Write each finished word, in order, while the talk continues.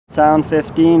Sound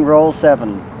 15, roll 7.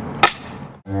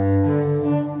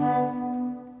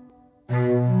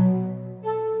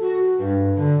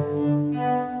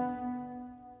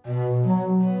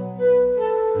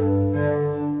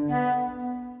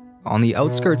 On the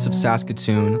outskirts of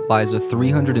Saskatoon lies a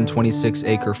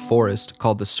 326-acre forest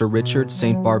called the Sir Richard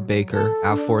St. Barbe Baker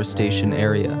Afforestation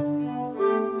Area.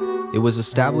 It was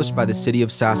established by the city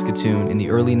of Saskatoon in the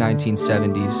early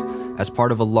 1970s as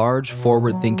part of a large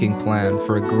forward-thinking plan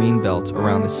for a green belt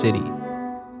around the city.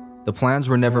 The plans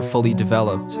were never fully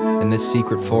developed, and this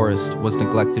secret forest was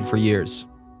neglected for years.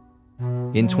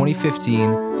 In 2015,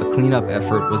 a cleanup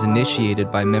effort was initiated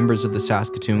by members of the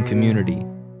Saskatoon community.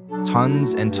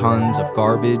 Tons and tons of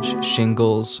garbage,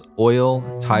 shingles, oil,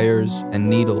 tires, and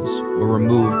needles were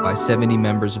removed by 70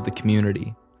 members of the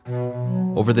community.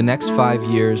 Over the next 5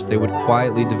 years, they would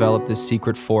quietly develop this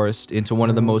secret forest into one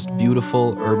of the most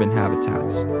beautiful urban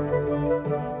habitats.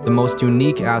 The most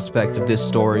unique aspect of this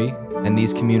story, and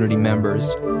these community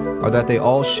members, are that they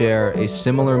all share a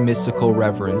similar mystical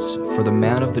reverence for the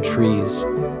man of the trees,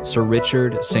 Sir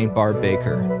Richard St. Barbe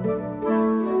Baker.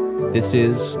 This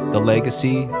is the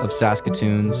legacy of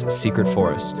Saskatoon's secret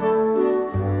forest.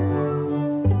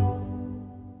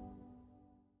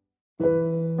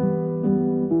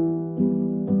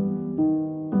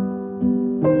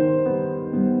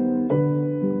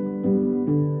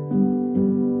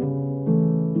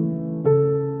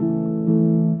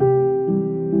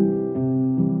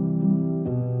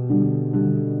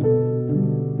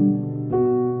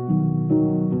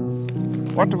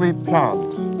 What do we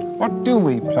plant? What do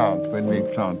we plant when we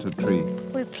plant a tree?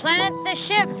 We plant the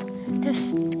ship to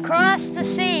cross the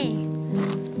sea.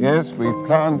 Yes, we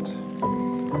plant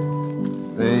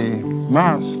the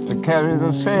mast to carry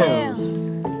the sails.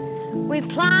 We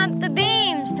plant the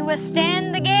beams to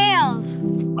withstand the gales.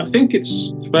 I think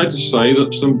it's fair to say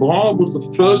that St. Barbe was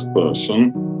the first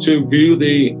person to view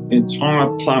the entire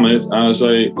planet as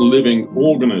a living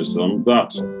organism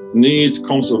that needs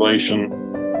conservation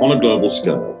on a global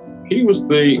scale. He was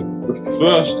the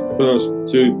first person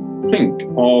to think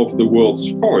of the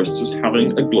world's forests as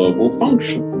having a global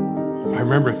function. I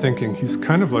remember thinking he's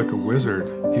kind of like a wizard.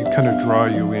 He'd kind of draw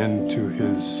you into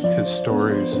his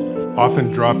stories,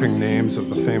 often dropping names of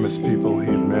the famous people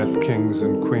he'd met, kings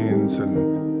and queens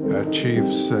and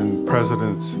chiefs and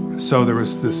presidents. So there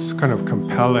was this kind of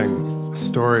compelling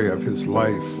story of his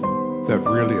life that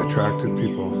really attracted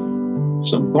people.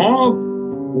 St. Barbe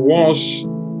was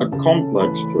a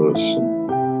complex person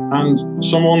and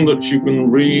someone that you can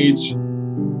read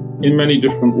in many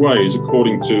different ways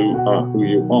according to who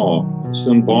you are.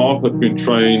 St. Barbe had been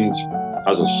trained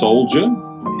as a soldier.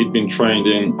 He'd been trained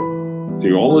in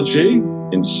theology,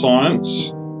 in science,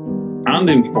 and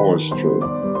in forestry.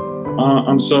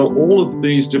 And so all of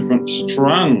these different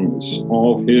strands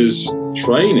of his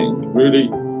training really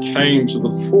came to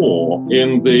the fore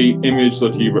in the image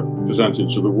that he represented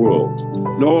to the world.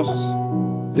 Nos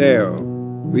Deo,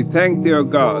 we thank thee, O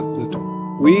God, that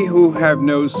we who have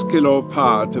no skill or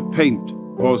power to paint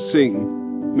or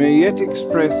sing may yet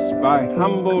express by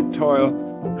humble toil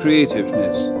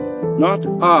creativeness, not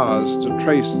ours to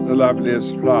trace the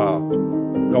loveliest flower,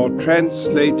 nor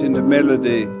translate into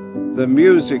melody the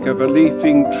music of a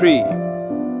leafing tree,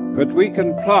 but we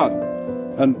can plant,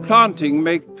 and planting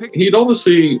make pictures. He'd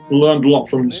obviously learned a lot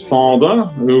from his father,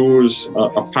 who was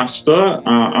a pastor,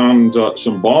 and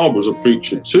St. Barbe was a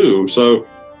preacher too. So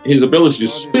his ability to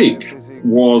speak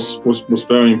was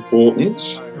very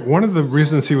important. One of the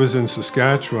reasons he was in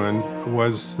Saskatchewan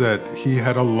was that he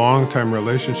had a long-time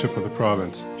relationship with the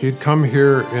province. He'd come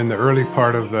here in the early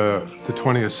part of the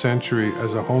 20th century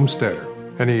as a homesteader.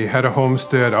 And he had a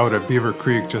homestead out at Beaver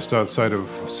Creek just outside of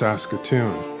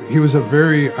Saskatoon. He was a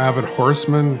very avid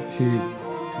horseman. He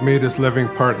made his living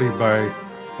partly by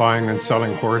buying and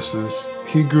selling horses.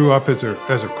 He grew up as a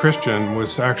Christian,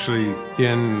 was actually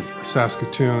in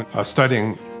Saskatoon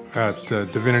studying at the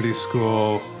Divinity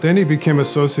School. Then he became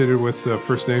associated with the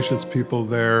First Nations people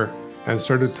there and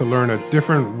started to learn a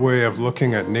different way of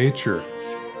looking at nature.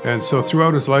 And so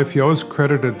throughout his life, he always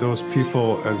credited those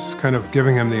people as kind of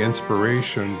giving him the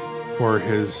inspiration for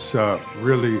his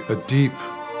really deep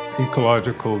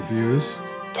ecological views.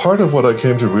 Part of what I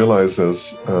came to realize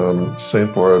as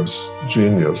St. Barbe's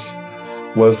genius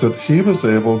was that he was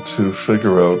able to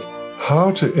figure out how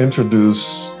to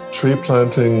introduce tree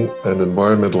planting and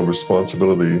environmental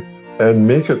responsibility and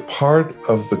make it part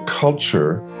of the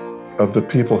culture of the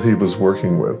people he was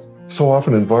working with. So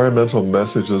often environmental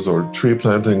messages or tree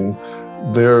planting,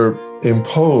 they're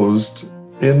imposed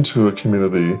into a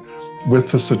community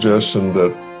with the suggestion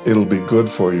that it'll be good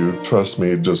for you, trust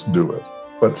me, just do it.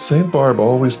 But St. Barb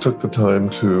always took the time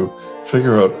to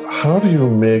figure out, how do you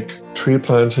make tree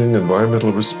planting,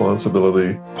 environmental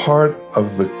responsibility part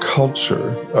of the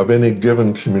culture of any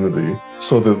given community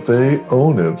so that they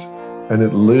own it and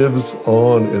it lives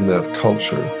on in that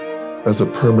culture as a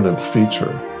permanent feature.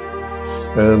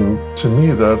 And to me,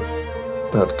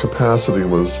 that capacity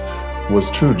was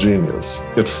true genius.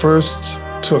 It first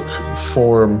took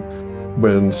form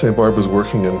when St. Barb was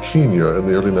working in Kenya in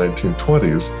the early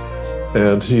 1920s,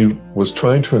 and he was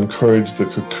trying to encourage the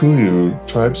Kikuyu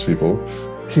tribespeople.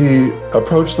 He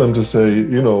approached them to say,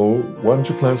 you know, why don't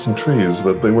you plant some trees?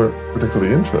 But they weren't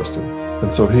particularly interested.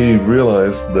 And so he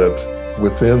realized that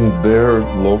within their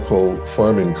local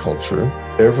farming culture,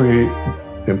 every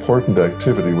important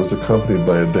activity was accompanied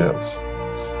by a dance.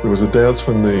 There was a dance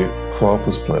when the crop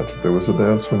was planted. There was a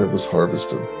dance when it was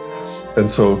harvested. And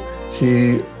so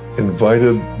he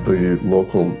invited the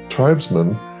local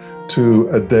tribesmen to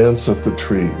a dance of the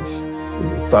trees.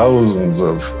 Thousands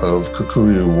of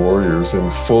Kikuyu warriors in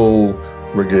full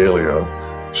regalia,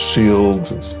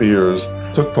 shields and spears,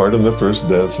 took part in the first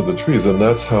dance of the trees. And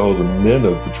that's how the Men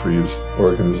of the Trees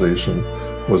organization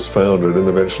was founded and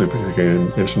eventually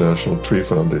became International Tree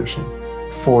Foundation.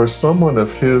 For someone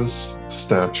of his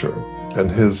stature and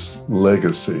his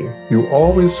legacy, you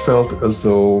always felt as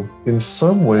though in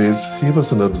some ways he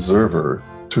was an observer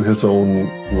to his own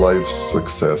life's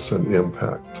success and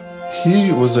impact.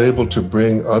 He was able to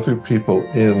bring other people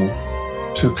in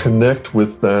to connect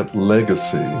with that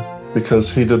legacy because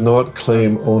he did not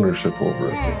claim ownership over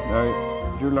it.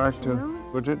 Now, would you like to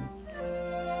put it?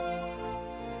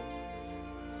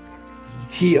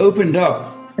 He opened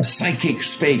up a psychic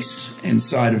space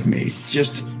inside of me,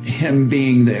 just him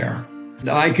being there.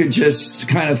 I could just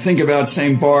kind of think about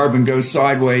St. Barb and go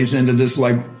sideways into this,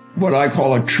 like, what I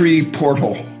call a tree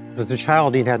portal. As a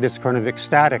child, he'd had this kind of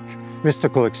ecstatic,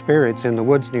 mystical experience in the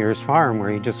woods near his farm where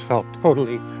he just felt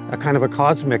totally a kind of a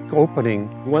cosmic opening.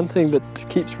 One thing that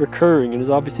keeps recurring and is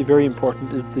obviously very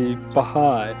important is the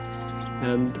Baha'i.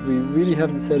 And we really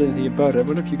haven't said anything about it. I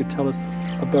wonder if you could tell us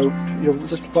about, you know,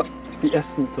 just what the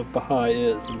essence of Baha'i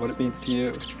is and what it means to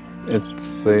you.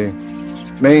 It's the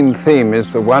main theme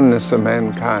is the oneness of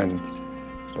mankind,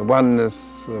 the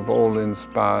oneness of all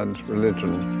inspired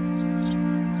religion,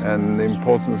 and the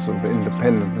importance of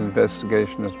independent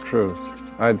investigation of truth.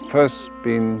 I'd first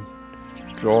been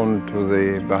drawn to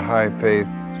the Baha'i faith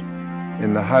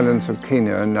in the highlands of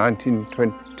Kenya in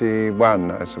 1921,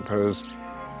 I suppose,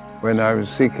 when I was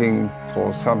seeking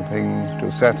for something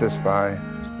to satisfy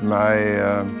my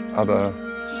other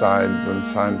side than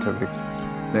scientific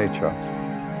nature.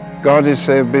 God is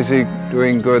so busy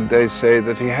doing good, they say,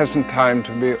 that he hasn't time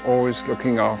to be always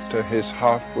looking after his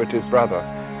half-witted brother.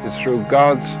 It's through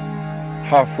God's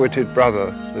half-witted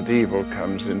brother that evil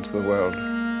comes into the world.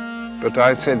 But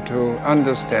I said, to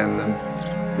understand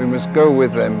them, we must go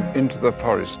with them into the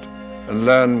forest and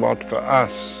learn what for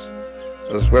us,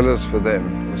 as well as for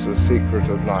them, is the secret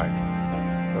of life,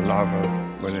 the love of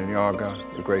Yaga,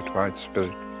 the Great White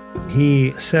Spirit.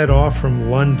 He set off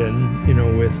from London, you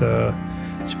know, with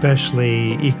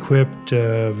specially equipped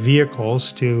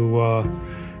vehicles to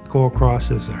go across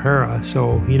the Sahara.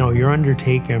 So, you know, you're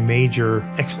undertaking a major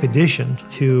expedition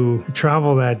to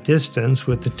travel that distance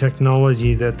with the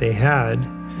technology that they had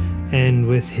and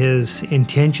with his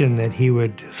intention that he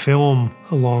would film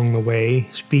along the way,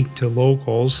 speak to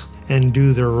locals, and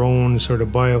do their own sort of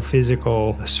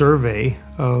biophysical survey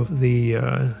of the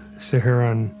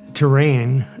Saharan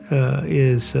terrain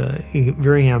is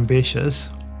very ambitious.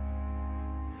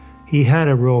 He had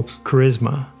a real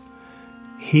charisma.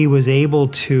 He was able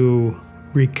to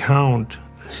recount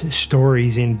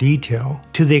stories in detail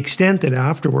to the extent that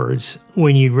afterwards,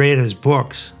 when you read his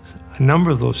books, a number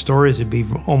of those stories would be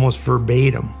almost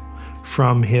verbatim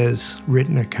from his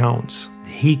written accounts.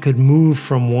 He could move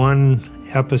from one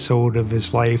episode of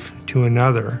his life to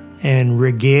another and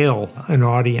regale an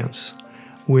audience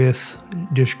with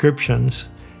descriptions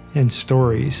and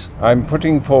stories. I'm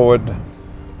putting forward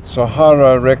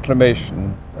Sahara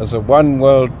reclamation as a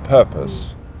one-world purpose.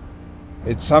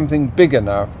 It's something big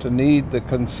enough to need the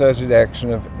concerted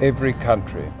action of every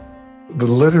country. The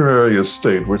literary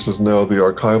estate, which is now the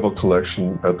archival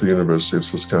collection at the University of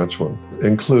Saskatchewan,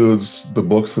 includes the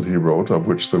books that he wrote, of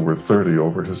which there were 30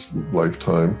 over his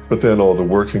lifetime, but then all the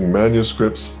working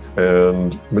manuscripts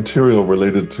and material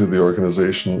related to the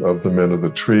organization of the Men of the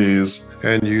Trees.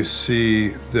 And you see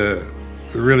the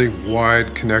really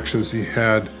wide connections he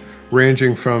had,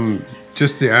 ranging from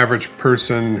just the average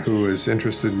person who is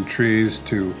interested in trees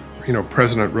to, you know,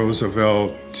 President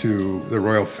Roosevelt, to the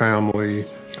royal family.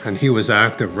 And he was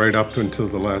active right up until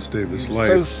the last day of his life.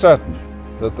 So certain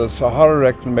that the Sahara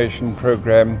Reclamation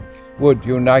Program would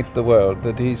unite the world,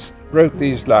 that he wrote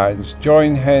these lines,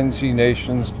 "Join hands, ye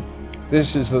nations,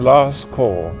 this is the last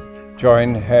call.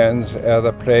 Join hands ere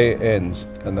the play ends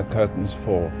and the curtains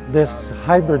fall." This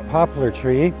hybrid poplar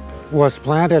tree was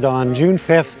planted on June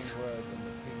 5th,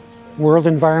 World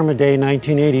Environment Day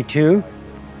 1982,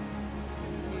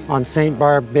 on St.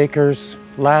 Barb Baker's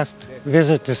last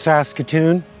visit to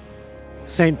Saskatoon.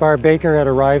 St. Barb Baker had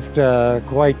arrived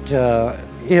quite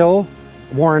ill,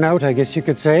 worn out, I guess you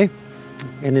could say,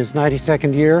 in his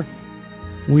 92nd year.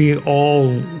 We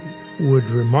all would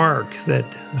remark that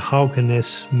how can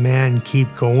this man keep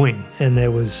going? And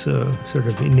it was sort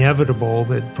of inevitable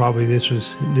that probably this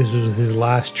was his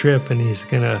last trip and he's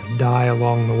gonna die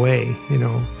along the way, you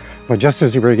know. But just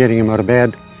as we were getting him out of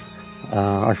bed,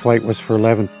 our flight was for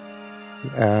 11.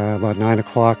 About 9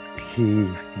 o'clock, he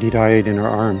died in our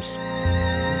arms.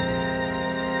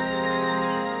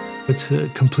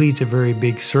 It completes a very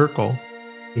big circle.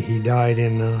 He died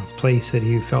in a place that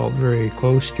he felt very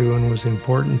close to and was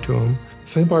important to him.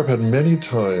 St. Barb had many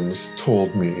times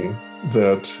told me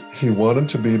that he wanted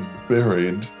to be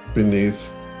buried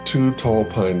beneath 2 tall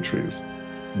pine trees.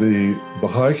 The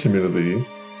Baha'i community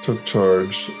took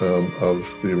charge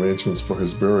of the arrangements for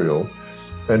his burial,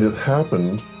 and it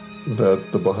happened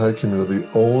that the Baha'i community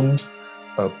owned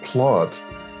a plot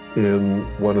in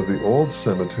one of the old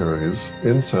cemeteries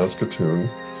in Saskatoon,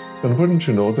 and wouldn't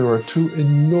you know, there are 2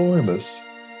 enormous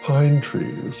pine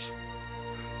trees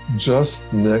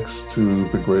just next to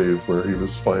the grave where he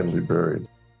was finally buried.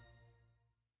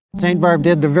 St. Barb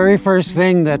did the very first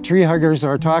thing that tree huggers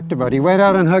are talked about. He went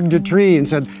out and hugged a tree and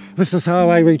said, "This is how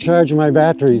I recharge my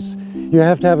batteries. You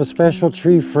have to have a special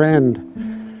tree friend."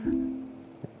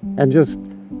 And just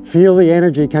feel the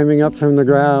energy coming up from the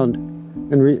ground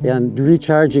and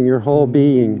recharging your whole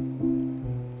being.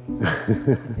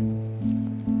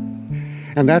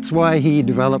 And that's why he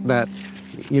developed that,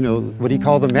 you know, what he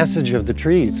called the message of the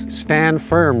trees. Stand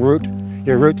firm, root.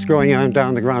 Your roots going on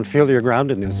down the ground. Feel your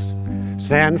groundedness.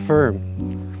 Stand firm.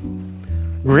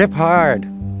 Grip hard.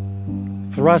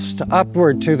 Thrust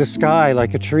upward to the sky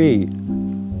like a tree.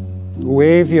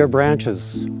 Wave your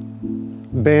branches.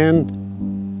 Bend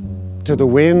to the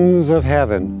winds of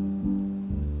heaven.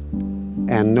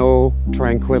 And know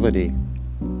tranquility.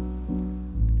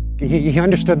 He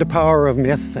understood the power of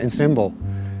myth and symbol.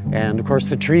 And of course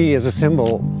the tree is a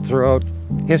symbol throughout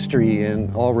history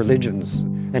in all religions.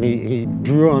 And he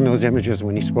drew on those images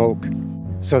when he spoke,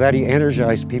 so that he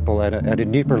energized people at a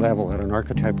deeper level, at an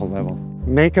archetypal level.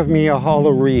 Make of me a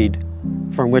hollow reed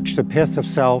from which the pith of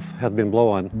self hath been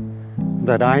blown,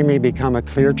 that I may become a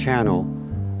clear channel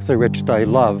through which thy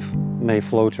love may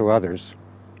flow to others.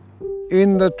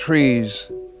 In the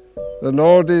trees, the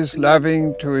Lord is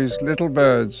loving to his little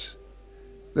birds,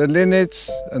 the linnets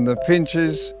and the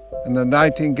finches and the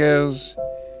nightingales.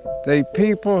 They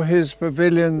people his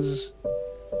pavilions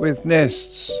with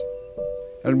nests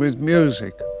and with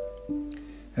music.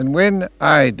 And when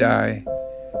I die,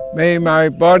 may my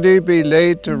body be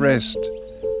laid to rest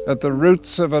at the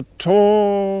roots of a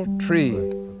tall tree,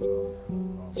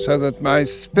 so that my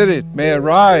spirit may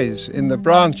arise in the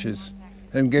branches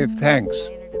and give thanks.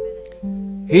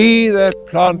 He that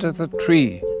planteth a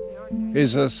tree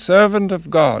is a servant of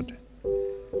God.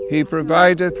 He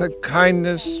provideth a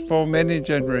kindness for many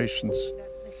generations,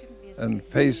 and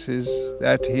faces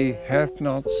that he hath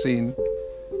not seen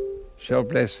shall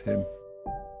bless him.